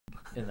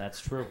And that's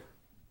true.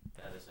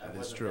 That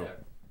is true. There,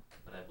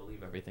 but I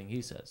believe everything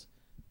he says.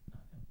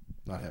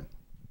 Not him.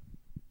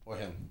 Or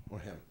him. Or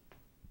him.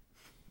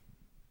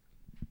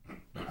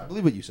 I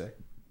believe what you say.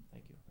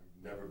 Thank you.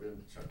 I've never been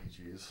to Chuck E.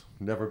 Cheese.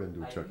 Never been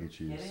to a Chuck E.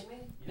 Cheese.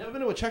 You never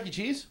been to a Chuck E.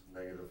 Cheese?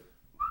 Negative.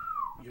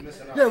 You're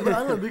missing out. Yeah, but I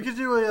don't know. We could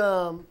do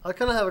a. I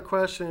kind of have a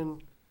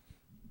question.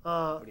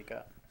 What do you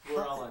got?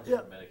 We're all on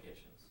different medications.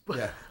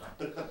 Yeah.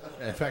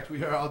 In fact,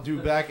 we are all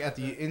due back at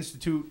the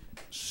Institute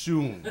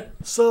soon.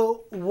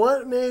 So,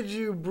 what made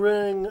you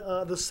bring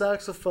the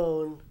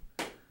saxophone?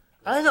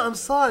 I know, I'm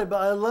sorry,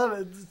 but I love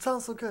it. It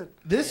sounds so good.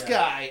 This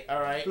guy,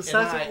 all right, and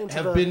I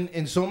have been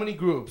in so many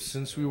groups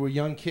since we were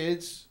young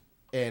kids,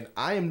 and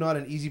I am not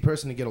an easy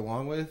person to get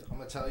along with. I'm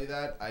going to tell you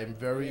that. I'm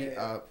very,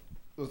 I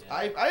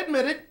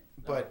admit it,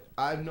 but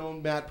I've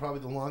known Matt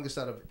probably the longest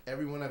out of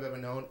everyone I've ever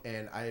known,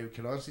 and I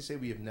can honestly say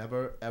we have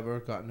never, ever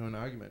gotten into an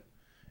argument.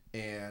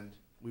 And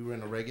we were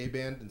in a reggae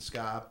band and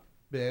ska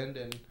band,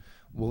 and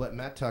we'll let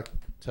Matt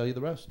tell you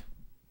the rest.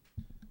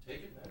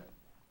 Take it, Matt.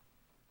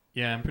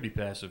 Yeah, I'm pretty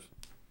passive.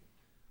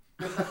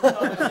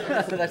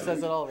 That says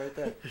it all right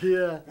there.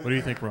 Yeah. What do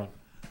you think, Ron?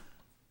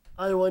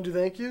 I want to do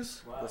thank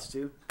yous. Wow. Let's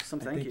do some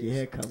I thank think yous. your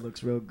haircut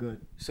looks real good.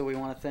 So we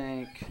want to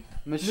thank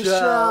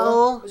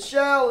Michelle.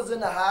 Michelle's in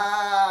the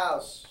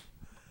house.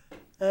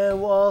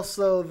 And we'll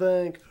also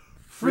thank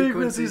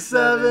Frequency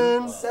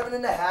 7. 7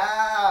 in the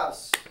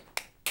house.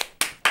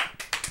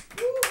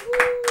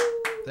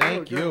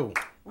 Thank you.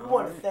 We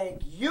want to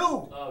thank you.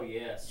 Oh,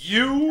 yes.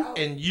 You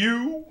and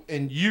you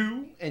and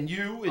you and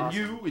you and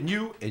you and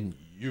you and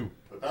you.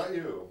 But not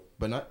you.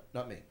 But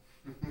not me.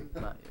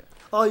 Not yet.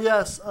 Oh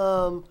yes.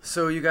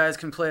 So you guys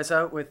can play us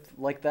out with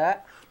like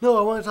that. No,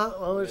 I want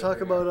to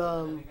talk about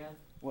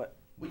What?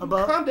 Will you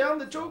About- calm down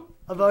the joke?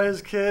 about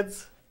his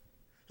kids.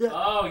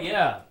 Oh,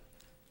 yeah.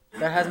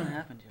 That hasn't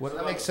happened yet. What did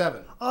that make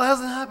 7? Oh, it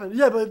hasn't happened.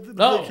 Yeah, but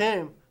No. they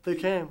came. They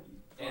came.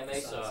 And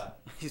they saw it.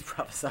 He's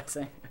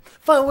prophesizing.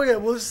 Fine,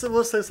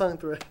 we'll say song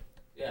 3.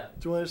 Yeah.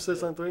 Do you want to say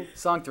song 3?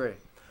 Song 3.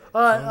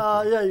 All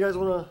right. Yeah, you guys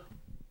want to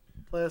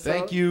play us out?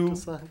 Thank you. to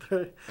Song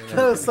 3.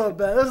 That was so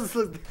bad.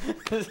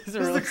 This is a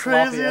really the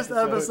craziest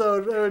sloppy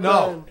episode ever No,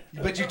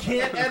 done. but you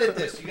can't edit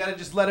this. You got to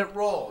just let it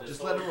roll. This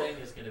Just whole let it roll. thing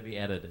is going to be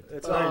edited.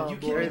 It's Oh, You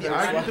boy. can't read the Very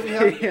argument that we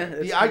sloppy. have. Yeah,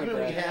 The it's argument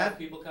kinda we bad. have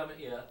People coming,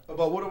 yeah.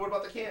 about what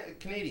about the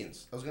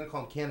Canadians? I was going to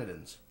call them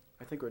Canadians.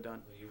 I think we're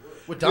done. Well, you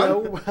would. We're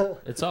done? Yeah, well,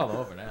 It's all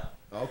over now.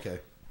 Okay.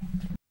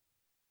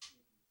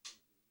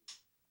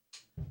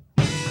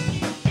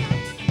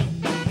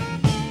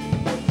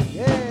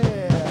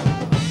 Yeah.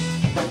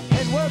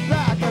 And we're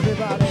back,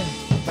 everybody.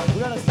 We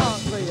got a song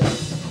for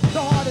you.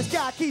 The hardest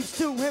guy keeps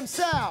to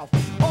himself.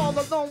 All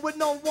alone with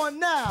no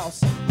one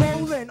else.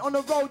 Rolling on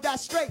the road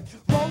that's straight.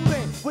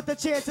 Rolling with the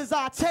chances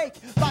I take.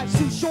 Life's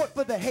too short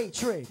for the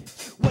hatred.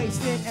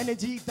 Wasting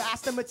energy,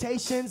 vast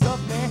imitations of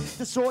man.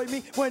 Destroy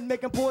me when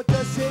making poor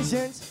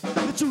decisions.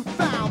 The truth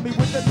found me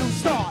with a new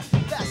start.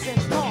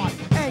 Lessons taught.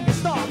 Anger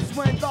starts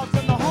when love's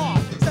in the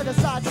heart. Set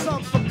aside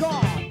some for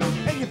God.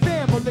 And your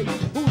family,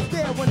 who's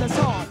there when it's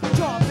hard.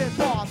 Dropping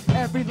bars,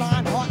 every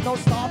line, heart no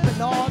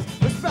stopping ours.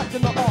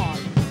 Respecting the art.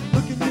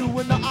 Looking you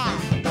in the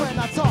eye. When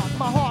I talk,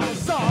 my heart is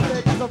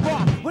solid as a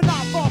rock. When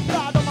I fall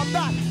flat on my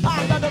back,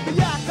 I gotta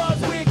react,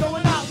 cause we ain't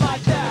going out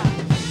like that.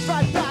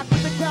 Strike back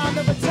with the kind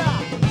of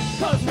attack,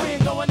 cause we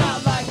ain't going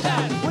out like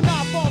that. When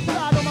I fall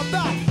flat on my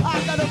back,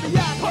 I gotta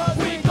react, cause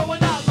we ain't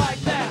going out like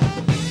that.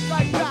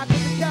 Strike back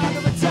with the kind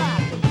of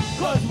attack,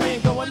 cause we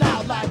ain't going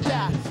out like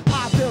that.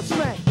 I feel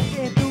strength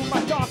in through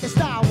my darkest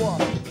hour.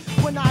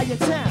 When I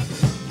attempt,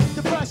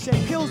 depression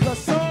kills the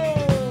soul.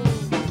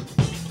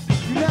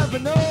 You never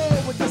know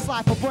what this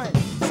life will bring.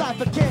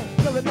 Cypher King,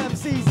 killing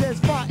MCs is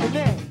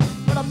frightening.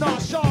 But I'm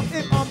not sure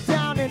if I'm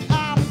down and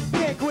out.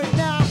 Can't quit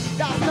now,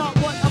 that's not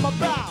what I'm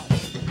about.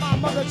 My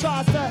mother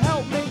tries to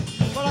help me,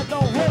 but I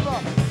don't hear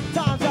her.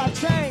 Times have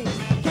changed,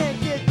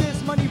 can't get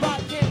this money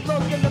right, can't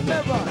look in the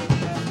mirror.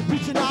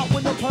 Reaching out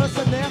when the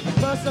persevere,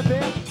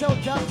 till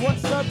death what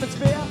serpents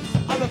fear.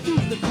 I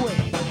refuse to quit.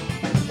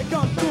 It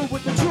comes through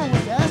with the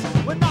truest.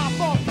 When I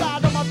fall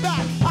flat on my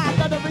back, I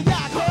gotta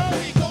react. Cause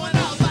we ain't going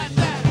out like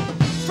that.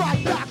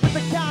 Strike back with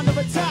the counter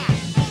attack.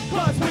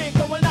 Cause we ain't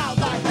going out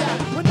like that.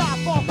 When I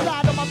fall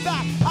flat on my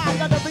back, I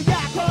gotta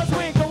react. Cause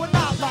we ain't going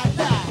out like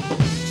that.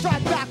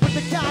 Strike back with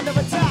the counter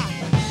attack.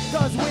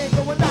 Cause we ain't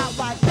going out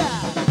like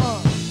that.